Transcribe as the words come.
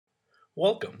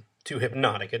Welcome to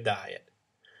Hypnotica Diet.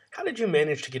 How did you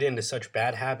manage to get into such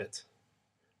bad habits?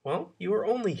 Well, you are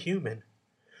only human.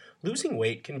 Losing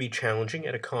weight can be challenging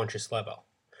at a conscious level.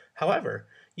 However,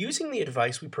 using the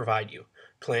advice we provide you,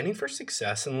 planning for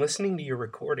success, and listening to your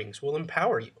recordings will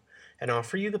empower you and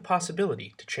offer you the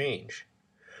possibility to change.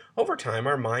 Over time,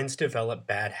 our minds develop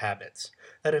bad habits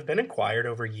that have been acquired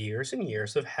over years and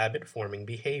years of habit forming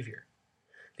behavior.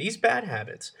 These bad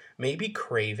habits may be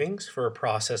cravings for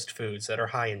processed foods that are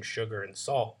high in sugar and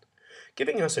salt,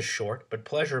 giving us a short but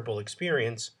pleasurable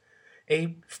experience,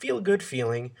 a feel good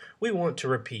feeling we want to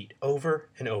repeat over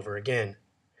and over again.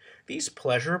 These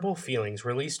pleasurable feelings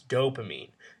release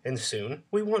dopamine, and soon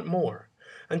we want more,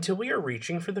 until we are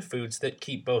reaching for the foods that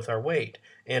keep both our weight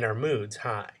and our moods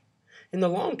high. In the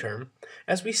long term,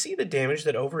 as we see the damage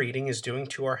that overeating is doing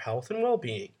to our health and well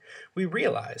being, we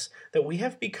realize that we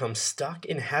have become stuck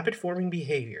in habit forming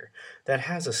behavior that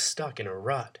has us stuck in a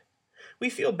rut. We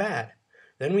feel bad.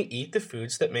 Then we eat the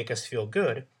foods that make us feel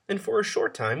good, and for a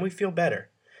short time we feel better.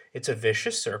 It's a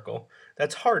vicious circle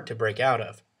that's hard to break out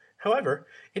of. However,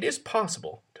 it is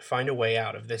possible to find a way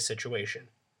out of this situation.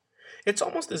 It's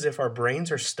almost as if our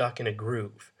brains are stuck in a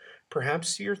groove.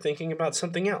 Perhaps you're thinking about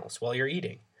something else while you're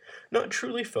eating, not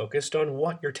truly focused on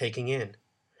what you're taking in.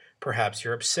 Perhaps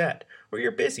you're upset, or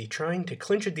you're busy trying to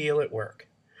clinch a deal at work.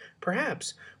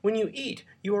 Perhaps when you eat,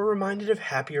 you are reminded of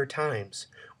happier times,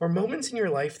 or moments in your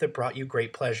life that brought you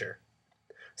great pleasure.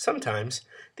 Sometimes,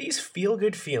 these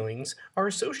feel-good feelings are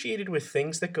associated with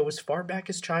things that go as far back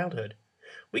as childhood.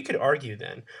 We could argue,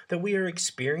 then, that we are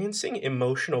experiencing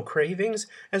emotional cravings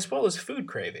as well as food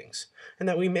cravings, and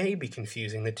that we may be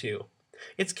confusing the two.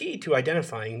 It's key to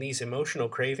identifying these emotional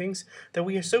cravings that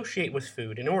we associate with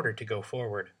food in order to go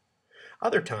forward.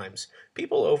 Other times,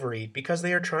 people overeat because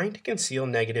they are trying to conceal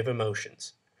negative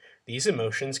emotions. These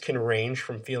emotions can range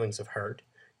from feelings of hurt,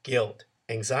 guilt,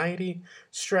 anxiety,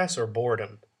 stress, or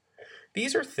boredom.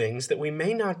 These are things that we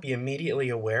may not be immediately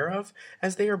aware of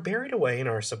as they are buried away in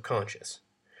our subconscious.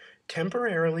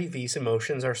 Temporarily, these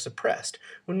emotions are suppressed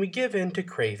when we give in to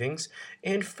cravings,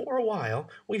 and for a while,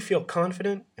 we feel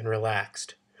confident and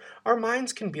relaxed. Our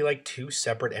minds can be like two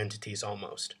separate entities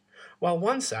almost. While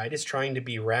one side is trying to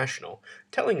be rational,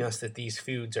 telling us that these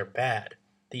foods are bad,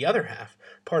 the other half,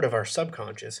 part of our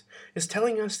subconscious, is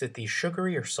telling us that these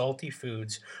sugary or salty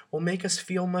foods will make us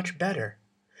feel much better.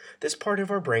 This part of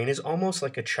our brain is almost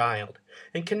like a child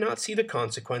and cannot see the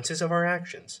consequences of our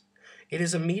actions. It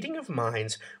is a meeting of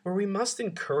minds where we must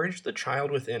encourage the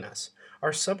child within us,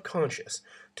 our subconscious,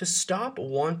 to stop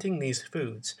wanting these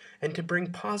foods and to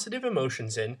bring positive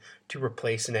emotions in to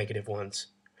replace negative ones.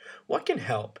 What can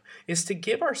help is to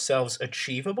give ourselves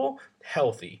achievable,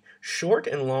 healthy, short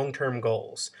and long-term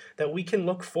goals that we can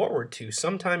look forward to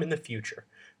sometime in the future,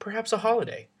 perhaps a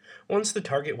holiday, once the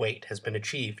target weight has been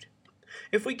achieved.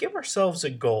 If we give ourselves a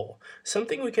goal,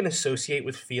 something we can associate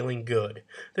with feeling good,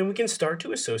 then we can start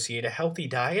to associate a healthy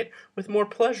diet with more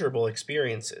pleasurable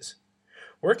experiences.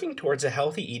 Working towards a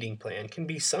healthy eating plan can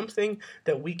be something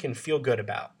that we can feel good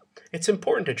about. It's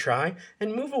important to try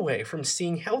and move away from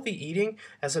seeing healthy eating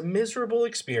as a miserable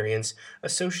experience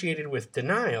associated with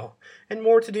denial and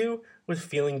more to do with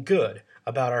feeling good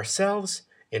about ourselves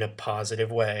in a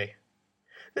positive way.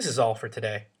 This is all for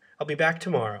today. I'll be back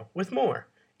tomorrow with more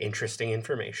interesting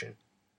information.